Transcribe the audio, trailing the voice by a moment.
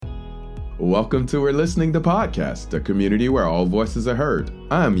Welcome to We're Listening to Podcast, a community where all voices are heard.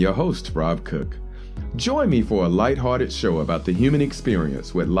 I'm your host, Rob Cook. Join me for a lighthearted show about the human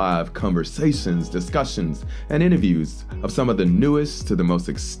experience with live conversations, discussions, and interviews of some of the newest to the most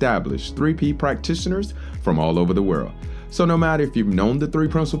established 3P practitioners from all over the world. So no matter if you've known the 3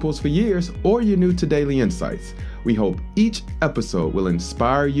 principles for years or you're new to Daily Insights, we hope each episode will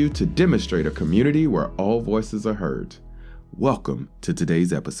inspire you to demonstrate a community where all voices are heard. Welcome to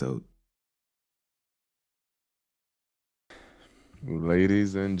today's episode.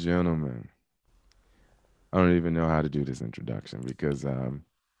 Ladies and gentlemen, I don't even know how to do this introduction because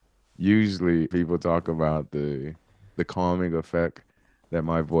usually people talk about the calming effect that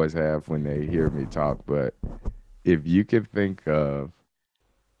my voice have when they hear me talk. But if you could think of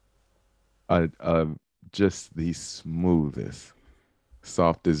just the smoothest,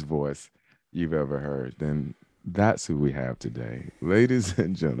 softest voice you've ever heard, then that's who we have today. Ladies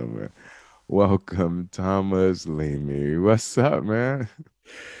and gentlemen, welcome Thomas Leamy. What's up, man?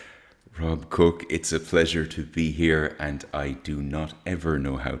 Rob Cook, it's a pleasure to be here, and I do not ever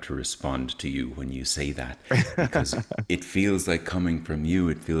know how to respond to you when you say that, because it feels like coming from you,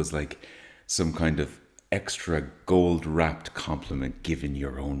 it feels like some kind of extra gold-wrapped compliment given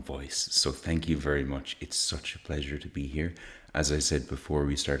your own voice. So thank you very much. It's such a pleasure to be here. As I said before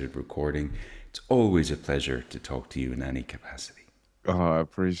we started recording, it's always a pleasure to talk to you in any capacity. Oh, I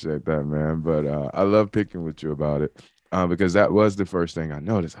appreciate that, man. But I love picking with you about it because that was the first thing I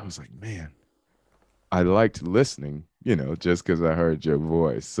noticed. I was like, man, I liked listening, just because I heard your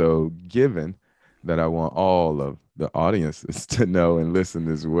voice. So given that I want all of the audiences to know and listen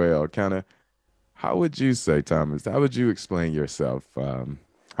as well, kind of, how would you say, Thomas, how would you explain yourself?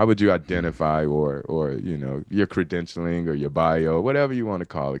 How would you identify or your credentialing or your bio, whatever you want to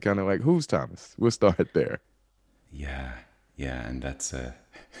call it, kind of like, who's Thomas? We'll start there. Yeah, and that's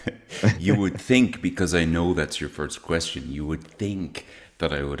you would think, because I know that's your first question, you would think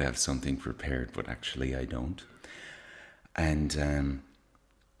that I would have something prepared, but actually I don't. And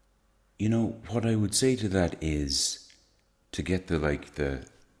what I would say to that is to get the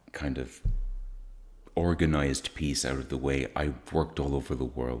kind of organized piece out of the way. I've worked all over the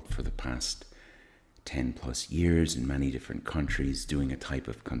world for the past 10 plus years in many different countries doing a type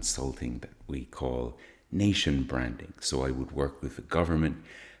of consulting that we call nation branding. So I would work with the government,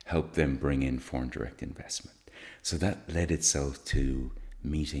 help them bring in foreign direct investment. So that led itself to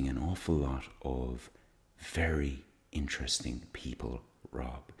meeting an awful lot of very interesting people,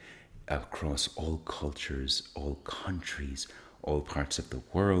 Rob, across all cultures, all countries, all parts of the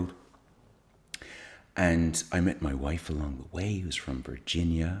world. And I met my wife along the way, who's from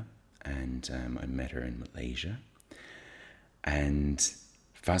Virginia, and I met her in Malaysia. And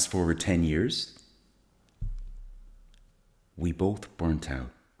fast forward 10 years, we both burnt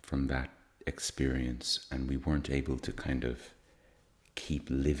out from that experience, and we weren't able to kind of keep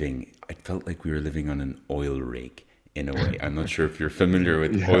living. It felt like we were living on an oil rig in a way. I'm not sure if you're familiar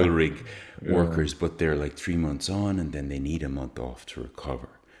with oil rig workers, but they're like 3 months on and then they need a month off to recover.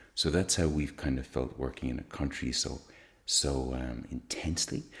 So that's how we've kind of felt working in a country so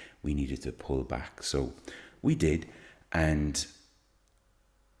intensely. We needed to pull back. So we did, and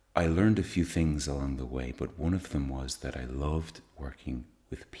I learned a few things along the way, but one of them was that I loved working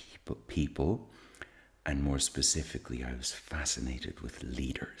with people, and more specifically, I was fascinated with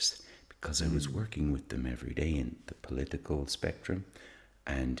leaders because I was working with them every day in the political spectrum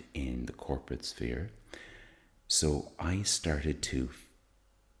and in the corporate sphere. So I started to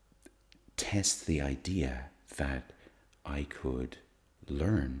test the idea that I could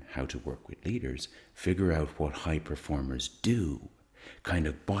learn how to work with leaders, figure out what high performers do, kind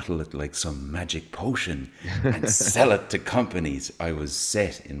of bottle it like some magic potion and sell it to companies. I was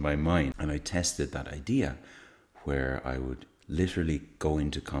set in my mind, and I tested that idea where I would literally go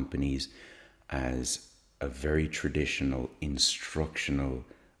into companies as a very traditional, instructional,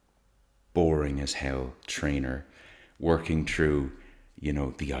 boring as hell trainer, working through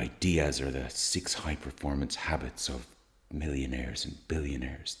the ideas or the 6 high performance habits of millionaires and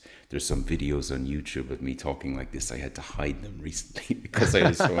billionaires. There's some videos on YouTube of me talking like this. I had to hide them recently because I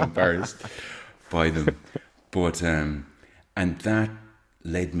was so embarrassed by them. But and that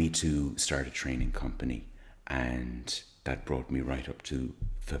led me to start a training company, and that brought me right up to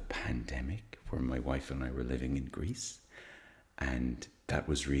the pandemic, where my wife and I were living in Greece, and that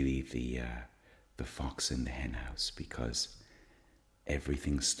was really the fox in the hen house, because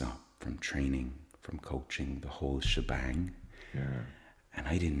everything stopped, from training, from coaching, the whole shebang. Yeah. And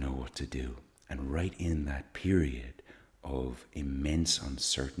I didn't know what to do. And right in that period of immense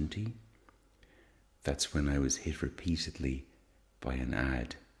uncertainty, that's when I was hit repeatedly by an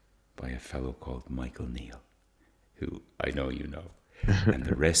ad by a fellow called Michael Neal, who I know you know. And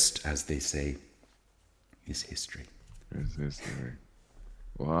the rest, as they say, is history. It's history.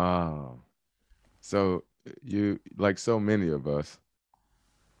 Wow. So you, like so many of us,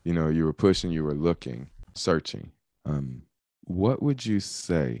 you were pushing, you were looking, searching. What would you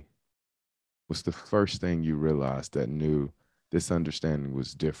say was the first thing you realized that knew this understanding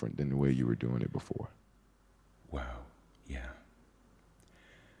was different than the way you were doing it before? Wow, yeah.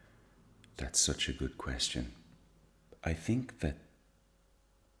 That's such a good question. I think that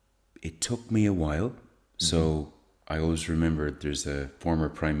it took me a while. So I always remember there's a former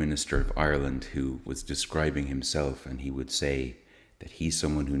Prime Minister of Ireland who was describing himself, and he would say that he's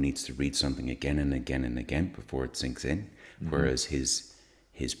someone who needs to read something again and again and again before it sinks in, whereas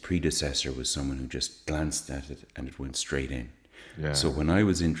his predecessor was someone who just glanced at it and it went straight in. Yeah. So when I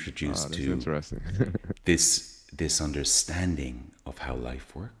was introduced to interesting. this understanding of how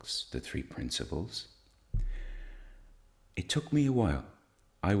life works, the three principles, it took me a while.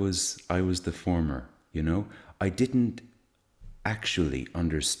 I was the former, I didn't actually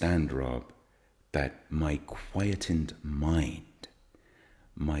understand, Rob, that my quietened mind,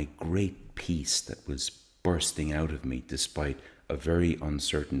 my great peace that was bursting out of me despite a very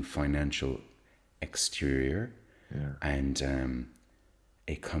uncertain financial exterior, and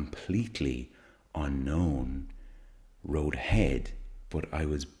a completely unknown road ahead, but I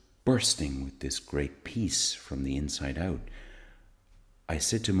was bursting with this great peace from the inside out. I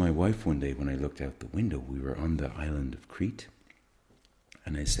said to my wife one day when I looked out the window, we were on the island of Crete,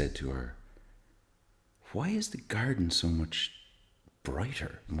 and I said to her, why is the garden so much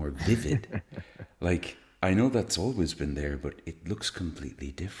brighter, more vivid? Like, I know that's always been there, but it looks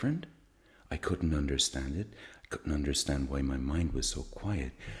completely different. I couldn't understand it. I couldn't understand why my mind was so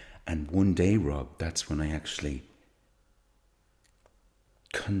quiet. And one day, Rob, that's when I actually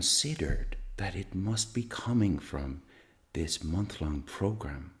considered that it must be coming from this month-long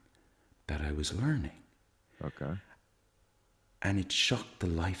program that I was learning. Okay. And it shocked the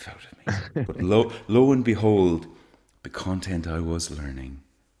life out of me. But lo and behold, the content I was learning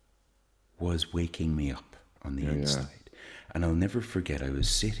was waking me up on the inside. Yeah. And I'll never forget, I was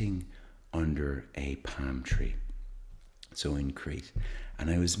sitting under a palm tree, so in Crete, and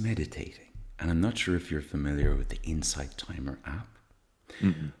I was meditating. And I'm not sure if you're familiar with the Insight Timer app,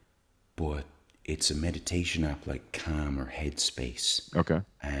 but it's a meditation app like Calm or Headspace. Okay.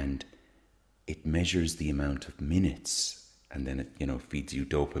 And it measures the amount of minutes, and then it, feeds you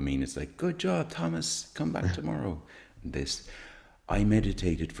dopamine. It's like, good job, Thomas, come back tomorrow. I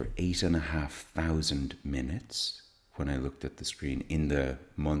meditated for 8,500 minutes when I looked at the screen in the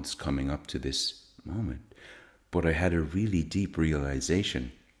months coming up to this moment. But I had a really deep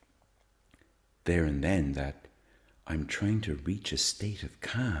realization there and then that I'm trying to reach a state of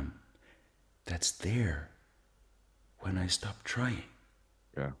calm that's there when I stop trying.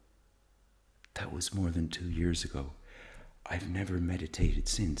 Yeah. That was more than 2 years ago. I've never meditated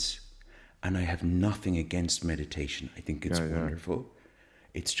since. And I have nothing against meditation. I think it's wonderful.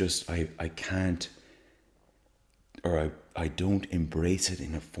 It's just I can't, or I don't embrace it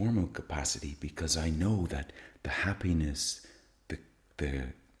in a formal capacity, because I know that the happiness,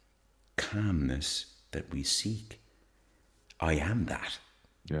 the calmness that we seek, I am that.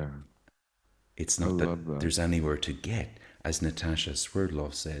 Yeah. It's not that there's anywhere to get. As Natasha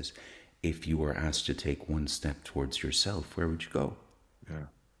Sverdlov says, if you were asked to take one step towards yourself, where would you go? Yeah.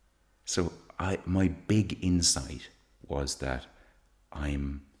 So my big insight was that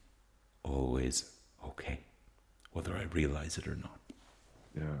I'm always okay, whether I realize it or not.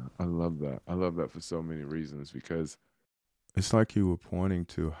 Yeah, I love that. I love that for so many reasons, because it's like you were pointing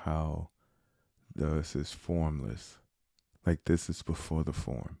to how this is formless. Like, this is before the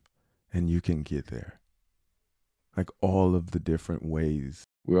form, and you can get there. Like, all of the different ways.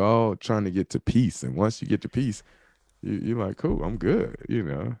 We're all trying to get to peace, and once you get to peace, you're like, cool, I'm good,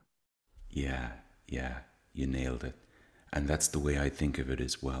 Yeah, you nailed it. And that's the way I think of it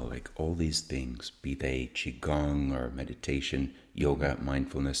as well. Like, all these things, be they Qigong or meditation, yoga,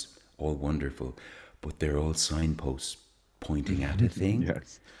 mindfulness, all wonderful, but they're all signposts pointing at a thing.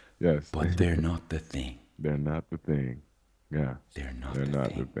 Yes. But they're not the thing. They're not the thing. Yeah. They're not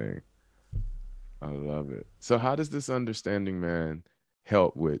the thing. I love it. So how does this understanding, man,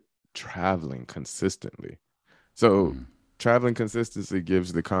 help with traveling consistently? So traveling consistency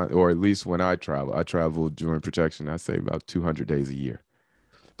gives or at least when I travel during protection, I say about 200 days a year.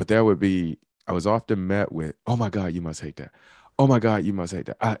 But I was often met with, oh my God, you must hate that. Oh my God, you must hate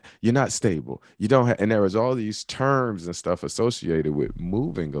that. You're not stable. You don't have, and there was all these terms and stuff associated with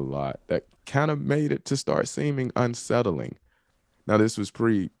moving a lot that kind of made it to start seeming unsettling. Now this was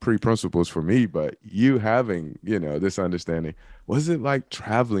pre principles for me, but you having, this understanding, was it like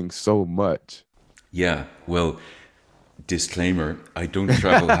traveling so much? Yeah, well, disclaimer, I don't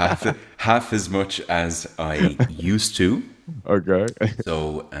travel half as much as I used to. Okay.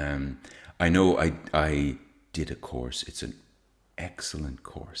 So I know I did a course. It's an excellent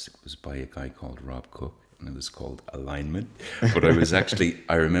course. It was by a guy called Rob Cook, and it was called Alignment. But I was actually,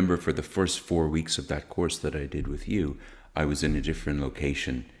 I remember for the first 4 weeks of that course that I did with you, I was in a different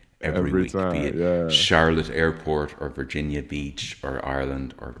location every Every week, be time. it Yeah. Charlotte Airport or Virginia Beach or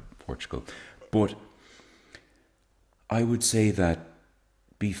Ireland or Portugal. But I would say that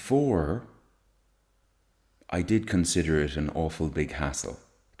before, I did consider it an awful big hassle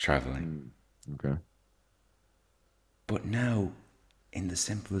traveling. Okay. But now, in the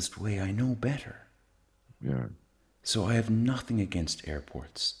simplest way, I know better. Yeah. So I have nothing against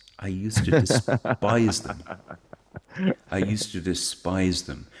airports. I used to despise them. I used to despise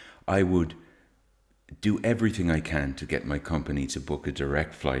them. I would do everything I can to get my company to book a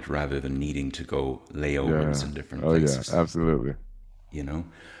direct flight rather than needing to go layovers Yeah. in different Oh yeah, places, absolutely. you know?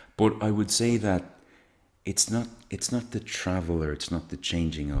 But I would say that it's not the travel, or it's not the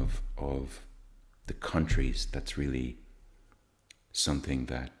changing of the countries that's really something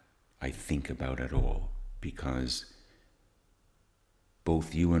that I think about at all, because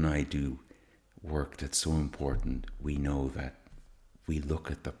both you and I do work that's so important. We know that we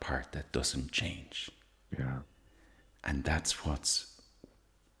look at the part that doesn't change, Yeah. and that's what's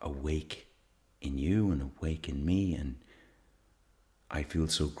awake in you and awake in me, and I feel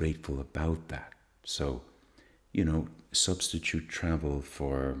so grateful about that. So, substitute travel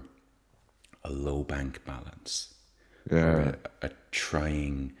for a low bank balance, or Yeah. a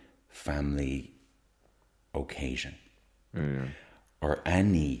trying family occasion, Yeah. or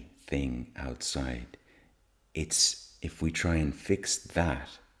anything outside. It's if we try and fix that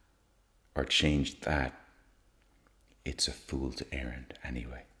or change that, it's a fool's errand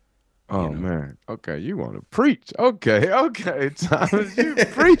anyway, you Oh know? man. Okay, you want to preach. Okay, okay, Thomas, you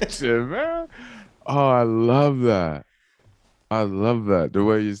preaching, man. Oh, I love that. I love that. The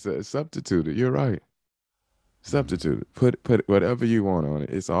way you said substitute it. You're right. Substitute it. Put whatever you want on it.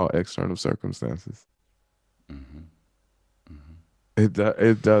 It's all external circumstances.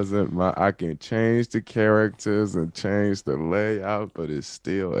 It doesn't I can change the characters and change the layout, but it's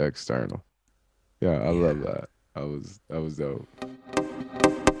still external. Yeah, I Yeah. love that. That was dope.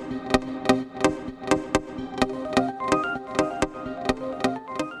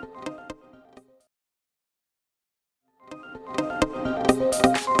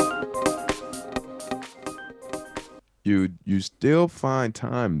 You still find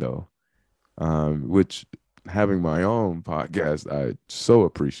time though, which having my own podcast, I so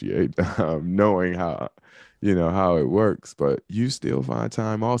appreciate knowing how it works. But you still find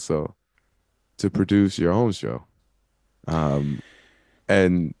time also to produce your own show. Um,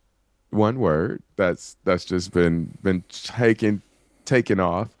 and one word that's just been taken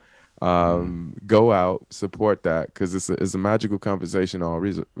off. Go out, support that because it's a magical conversation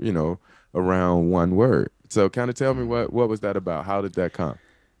always, around one word. So kind of tell me what was that about? How did that come?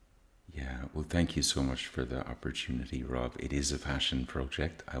 Yeah, well, thank you so much for the opportunity, Rob. It is a passion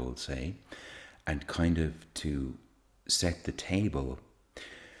project, I will say. And kind of to set the table,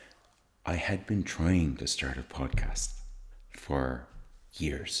 I had been trying to start a podcast for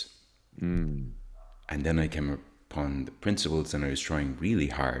years. Mm, And then I came upon the principles, and I was trying really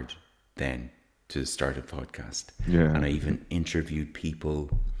hard then to start a podcast. yeah. And I even interviewed people.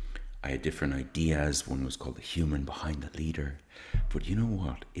 I had different ideas. One was called The Human Behind the Leader. But you know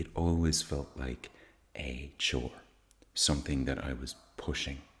what? It always felt like a chore, something that I was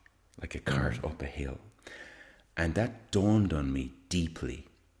pushing, like a cart up a hill. And that dawned on me deeply,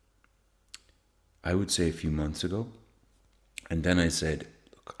 I would say a few months ago. And then I said,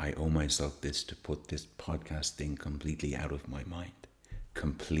 look, I owe myself this to put this podcast thing completely out of my mind.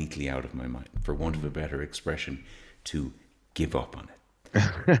 Completely out of my mind, for want of a better expression, to give up on it.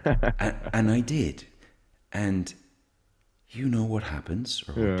 And I did. And you know what happens,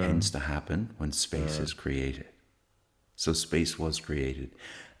 or what Yeah. tends to happen when space is created. So space was created.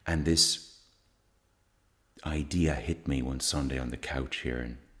 And this idea hit me one Sunday on the couch here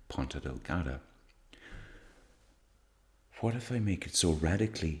in Ponta Delgada. What if I make it so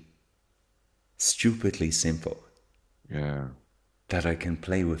radically, stupidly simple Yeah. that I can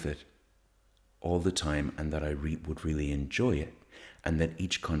play with it all the time, and that I would really enjoy it, and that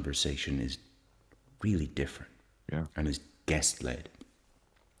each conversation is really different Yeah. and is guest-led.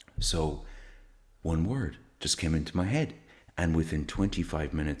 So one word just came into my head, and within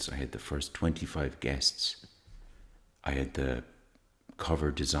 25 minutes I had the first 25 guests. I had the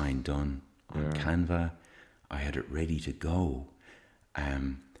cover design done on Canva. I had it ready to go,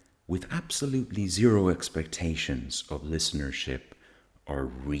 with absolutely zero expectations of listenership or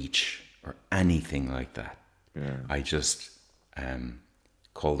reach or anything like that. Yeah. I just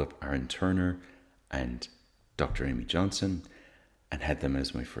called up Aaron Turner and Dr. Amy Johnson and had them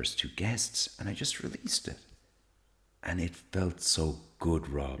as my first two guests, and I just released it. And it felt so good,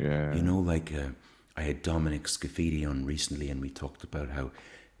 Rob. Yeah. You know, like I had Dominic Scafidi on recently, and we talked about how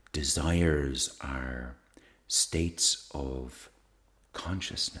desires are states of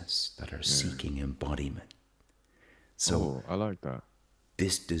consciousness that are seeking embodiment. So I like that.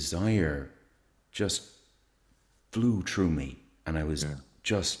 this desire just flew through me, and I was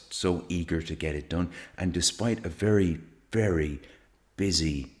just so eager to get it done. And despite a very, very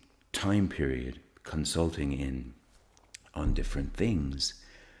busy time period consulting on different things,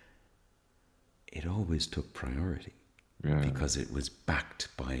 it always took priority because it was backed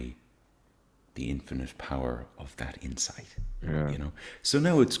by the infinite power of that insight. You know, so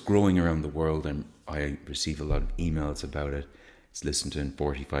now it's growing around the world, and I receive a lot of emails about it. It's listened to in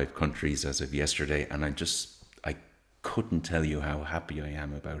 45 countries as of yesterday, and I couldn't tell you how happy I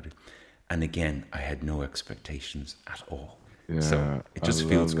am about it. And again, I had no expectations at all. Yeah, so it just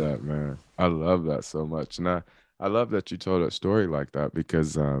feels good. I love that, man. I love that so much. And I love that you told a story like that,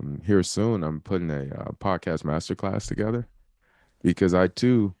 because here soon I'm putting a podcast masterclass together, because I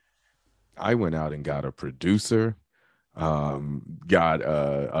went out and got a producer, got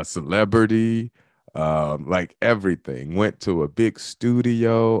a celebrity, like everything, went to a big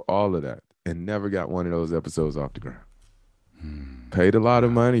studio, all of that, and never got one of those episodes off the ground. Paid a lot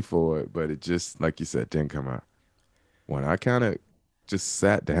of money for it, but it just, like you said, didn't come out. When I kind of just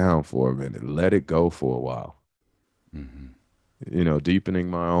sat down for a minute, let it go for a while, you know, deepening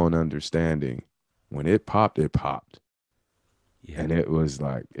my own understanding. When it popped, it popped. Yeah. And it was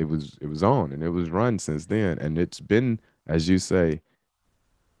like, it was on, and it was run since then. And it's been, as you say,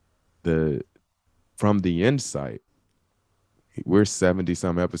 from the insight, we're 70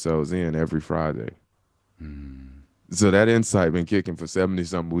 some episodes in every Friday. So that insight been kicking for 70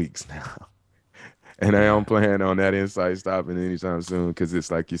 some weeks now. And I don't plan on that insight stopping anytime soon, because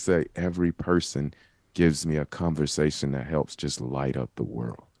it's like you say, every person gives me a conversation that helps just light up the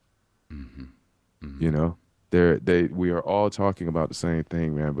world. You know, we are all talking about the same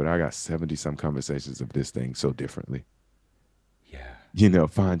thing, man, but I got 70 some conversations of this thing so differently. Yeah. You know,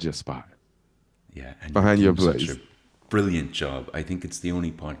 find your spot. Yeah. And find your place. Such a brilliant job. I think it's the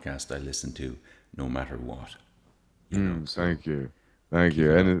only podcast I listen to no matter what. You know, so thank you.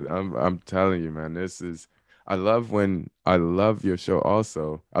 And I'm telling you, man, I love your show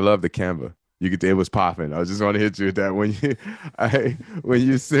also. I love the Canva. It was popping. I just want to hit you with that. When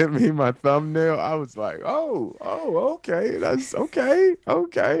you sent me my thumbnail, I was like, oh, okay, that's okay.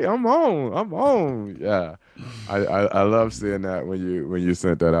 I'm on. Yeah. I love seeing that when you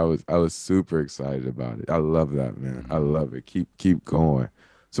sent that. I was super excited about it. I love that, man. I love it. Keep going.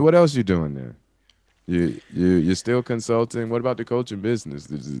 So what else you doing there? You're still consulting. What about the coaching business?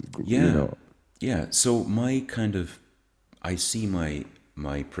 Yeah. So I see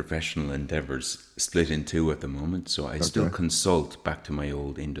my professional endeavors split in two at the moment. So I still consult back to my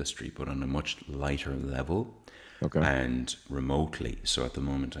old industry, but on a much lighter level and remotely. So at the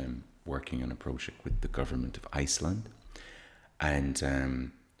moment I'm working on a project with the government of Iceland.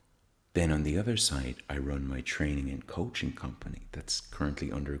 And then on the other side, I run my training and coaching company that's currently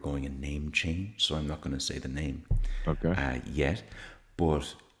undergoing a name change. So I'm not going to say the name yet,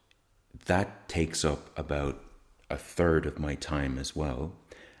 but that takes up about a third of my time as well.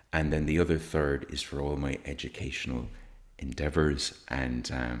 And then the other third is for all my educational endeavors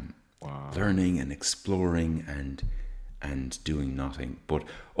and learning and exploring and doing nothing. But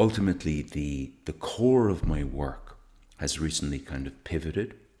ultimately, the core of my work has recently kind of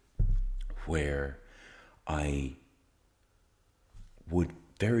pivoted, where I would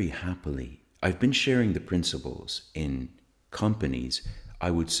very happily, I've been sharing the principles in companies, I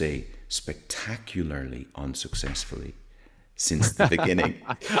would say spectacularly unsuccessfully since the beginning.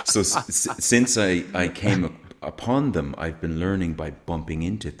 So since I came upon them, I've been learning by bumping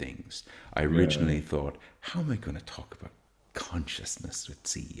into things. I originally thought, how am I going to talk about consciousness with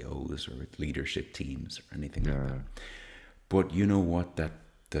CEOs or with leadership teams or anything like that? But you know what? That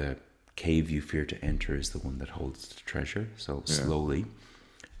the cave you fear to enter is the one that holds the treasure. So slowly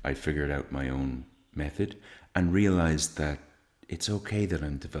I figured out my own method and realized that it's okay that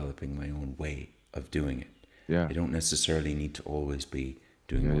I'm developing my own way of doing it. Yeah. I don't necessarily need to always be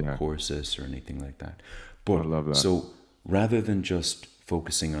doing courses or anything like that. But I love that. So rather than just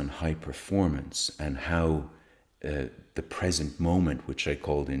focusing on high performance and how the present moment, which I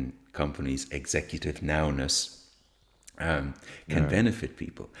called in companies executive nowness, can benefit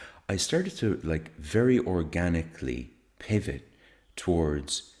people. I started to like very organically pivot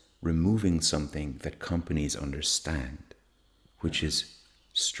towards removing something that companies understand, which is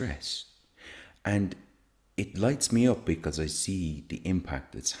stress. And it lights me up because I see the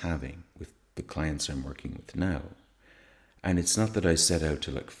impact it's having with the clients I'm working with now. And it's not that I set out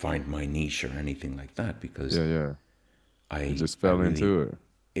to like find my niche or anything like that, because Yeah. It I just I fell really, into it.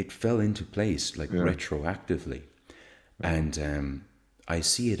 it fell into place like Yeah. retroactively. And I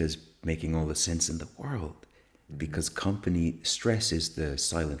see it as making all the sense in the world, because company stress is the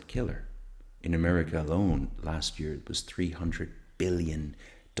silent killer. In America alone, last year it was $300 billion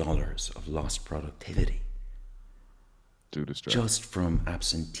of lost productivity Due to stress. just from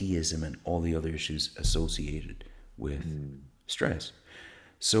absenteeism and all the other issues associated with stress.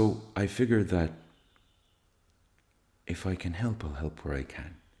 So I figured that if I can help, I'll help where I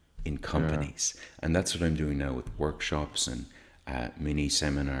can in Yeah. companies. And that's what I'm doing now with workshops and mini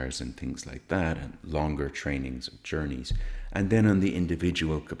seminars and things like that, and longer trainings and journeys. And then on the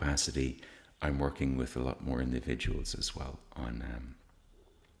individual capacity, I'm working with a lot more individuals as well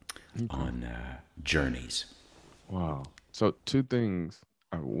Okay. on journeys. Wow. So two things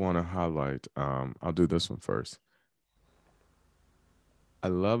I want to highlight. I'll do this one first. I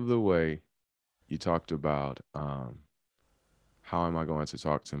love the way you talked about how am I going to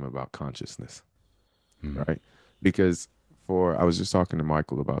talk to him about consciousness, right? Because I was just talking to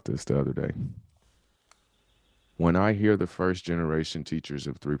Michael about this the other day. When I hear the first generation teachers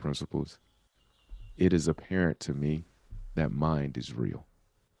of three principles, it is apparent to me that mind is real.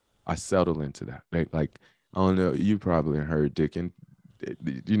 I settle into that. Like I don't know, you probably heard Dickens.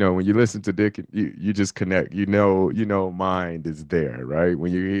 You know, when you listen to Dickens, you just connect. Mind is there, right?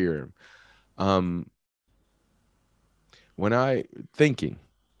 When you hear him. Um, when I thinking,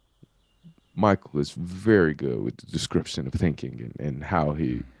 Michael is very good with the description of thinking and how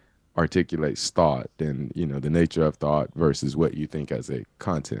he articulates thought and the nature of thought versus what you think as a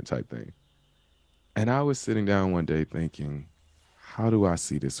content type thing. And I was sitting down one day thinking, how do I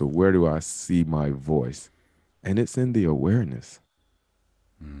see this, or where do I see my voice? And it's in the awareness.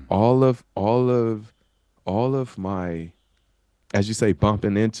 All of my, as you say,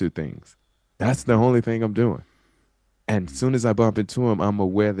 bumping into things. That's the only thing I'm doing. And as soon as I bump into them, I'm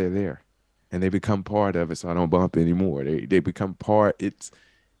aware they're there, and they become part of it. So I don't bump anymore. They become part.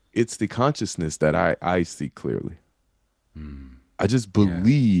 It's the consciousness that I see clearly. I just Yeah,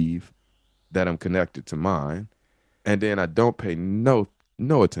 believe that I'm connected to mine, and then I don't pay no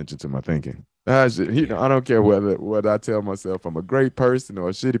attention to my thinking. yeah, I don't care whether I tell myself I'm a great person or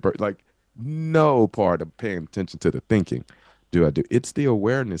a shitty person. Like, no part of paying attention to the thinking do I do. It's the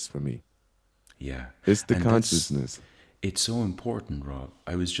awareness for me. yeah. It's the And consciousness. it's so important, Rob.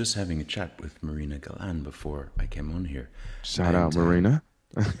 I was just having a chat with Marina Galan before I came on here. Shout out, And Marina.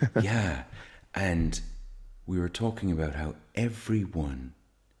 yeah, and we were talking about how everyone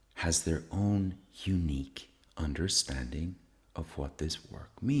has their own unique understanding of what this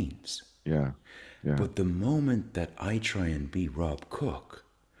work means. Yeah, yeah, But the moment that I try and be Rob Cook,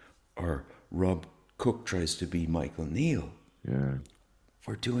 or Rob Cook tries to be Michael Neal, yeah,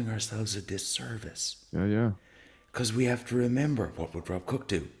 we're doing ourselves a disservice. yeah, Because we have to remember, what would Rob Cook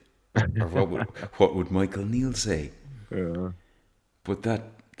do? Or what would Michael Neal say? yeah, But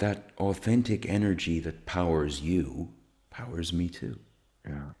that authentic energy that powers you powers me too.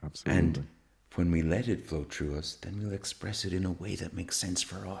 yeah, And absolutely. when we let it flow through us, then we'll express it in a way that makes sense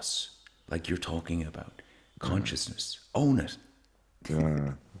for us. Like you're talking about Yeah, consciousness. Own it.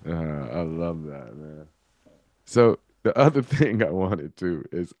 yeah, yeah. I love that, man. So the other thing I wanted to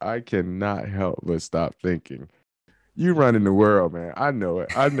is I cannot help but stop thinking. You running the world, man. I know it.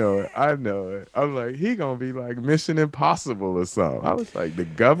 I know it. I know it. I'm like, he gonna be like Mission Impossible or something. I was like, the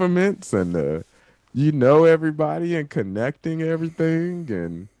governments and everybody and connecting everything,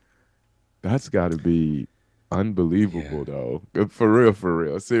 and that's got to be Yeah. unbelievable, though. For real, for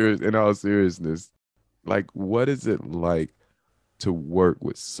real. Serious. In all seriousness, like, what is it like to work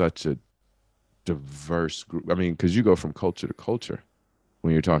with such a diverse group? I mean, because you go from culture to culture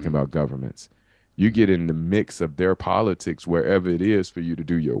when you're talking about governments. You get in the mix of their politics wherever it is for you to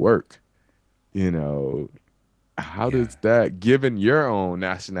do your work. You know, how Yeah. does that, given your own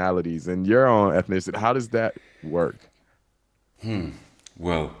nationalities and your own ethnicity, how does that work?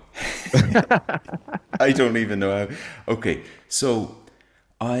 Well, I don't even know how. Okay, so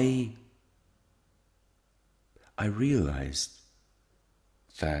I I realized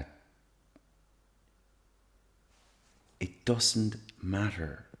that it doesn't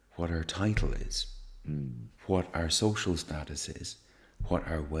matter what our title is. what our social status is, what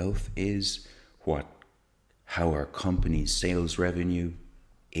our wealth is, how our company's sales revenue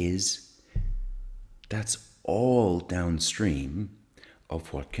is. That's all downstream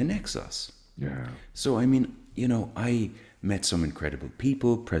of what connects us. Yeah. So, I mean, I met some incredible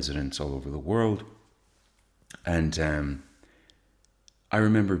people, presidents all over the world. And I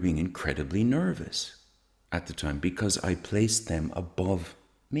remember being incredibly nervous at the time because I placed them above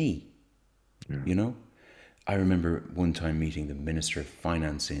me. Yeah. I remember one time meeting the Minister of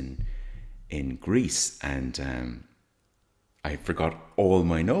Finance in Greece, and I forgot all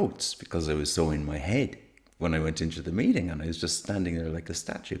my notes because I was so in my head when I went into the meeting, and I was just standing there like a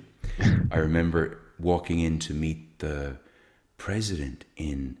statue. I remember walking in to meet the president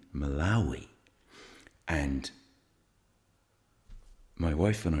in Malawi, and my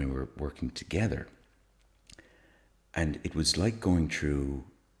wife and I were working together, and it was like going through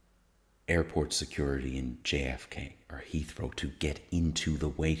airport security in JFK or Heathrow to get into the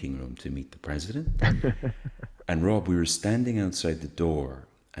waiting room to meet the president. And Rob, we were standing outside the door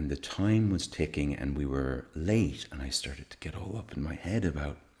and the time was ticking and we were late, and I started to get all up in my head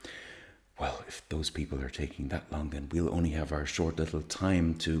about, well, if those people are taking that long, then we'll only have our short little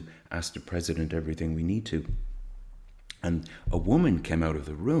time to ask the president everything we need to. And a woman came out of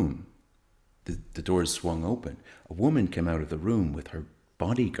the room. The doors swung open. A woman came out of the room with her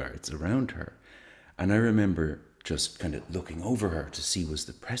bodyguards around her. And I remember just kind of looking over her to see, was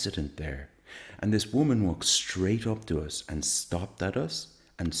the president there? And this woman walked straight up to us and stopped at us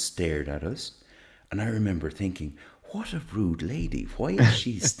and stared at us. And I remember thinking, what a rude lady. Why is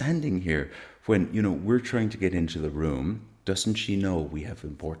she standing here when, we're trying to get into the room? Doesn't she know we have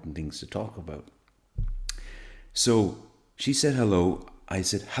important things to talk about? So she said hello. I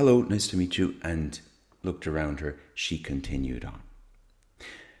said, hello, nice to meet you, and looked around her. She continued on.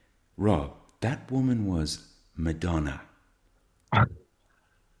 Rob, that woman was Madonna.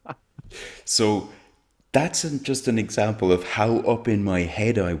 So that's just an example of how up in my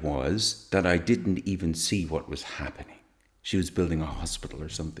head I was that I didn't even see what was happening. She was building a hospital or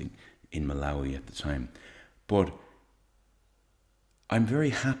something in Malawi at the time. But I'm very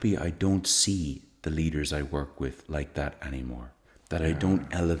happy I don't see the leaders I work with like that anymore, that I don't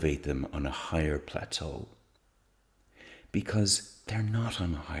elevate them on a higher plateau, because they're not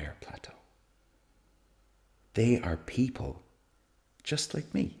on a higher plateau. They are people just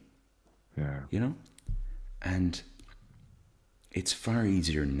like me. Yeah. And it's far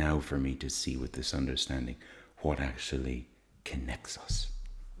easier now for me to see with this understanding what actually connects us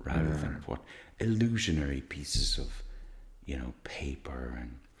rather than what illusionary pieces of, paper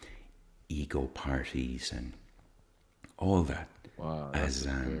and ego parties and all that. Wow, that's a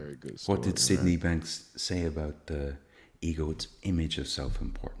very good story. What did Sydney Banks say about the ego? It's image of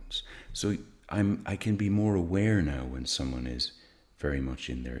self-importance. So I can be more aware now when someone is very much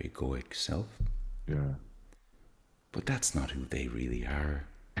in their egoic self. Yeah. But that's not who they really are.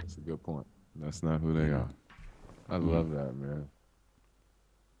 That's a good point. That's not who they are. I love that, man.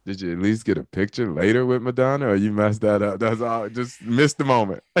 Did you at least get a picture later with Madonna, or you messed that up? That's all. Just missed the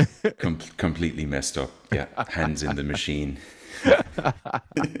moment. Completely messed up. Yeah. Hands in the machine.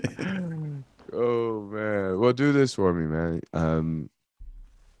 Oh, man. Well, do this for me, man.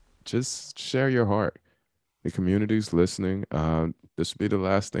 Just share your heart. The community's listening. This will be the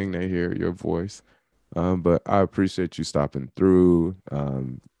last thing they hear, your voice. But I appreciate you stopping through.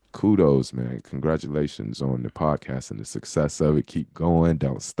 Kudos, man. Congratulations on the podcast and the success of it. Keep going.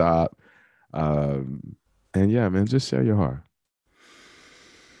 Don't stop. And yeah, man, just share your heart.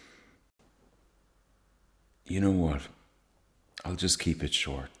 You know what? I'll just keep it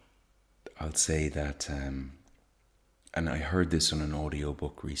short. I'll say that, and I heard this on an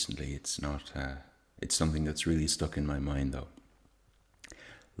audiobook recently. It's not, it's something that's really stuck in my mind though.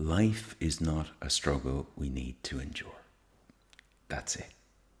 Life is not a struggle we need to endure. That's it.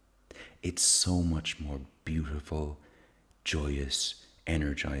 It's so much more beautiful, joyous,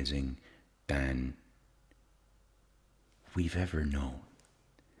 energizing than we've ever known.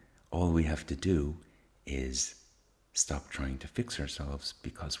 All we have to do is stop trying to fix ourselves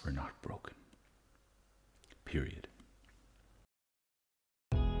because we're not broken. Period.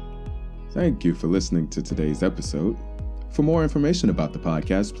 Thank you for listening to today's episode. For more information about the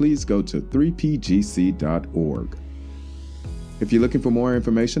podcast, please go to 3pgc.org. If you're looking for more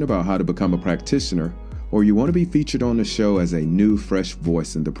information about how to become a practitioner, or you want to be featured on the show as a new, fresh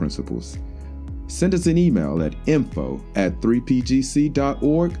voice in the principles, send us an email at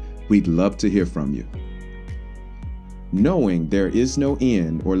info@3pgc.org. We'd love to hear from you. Knowing there is no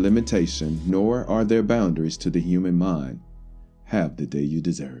end or limitation, nor are there boundaries to the human mind, have the day you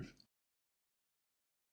deserve.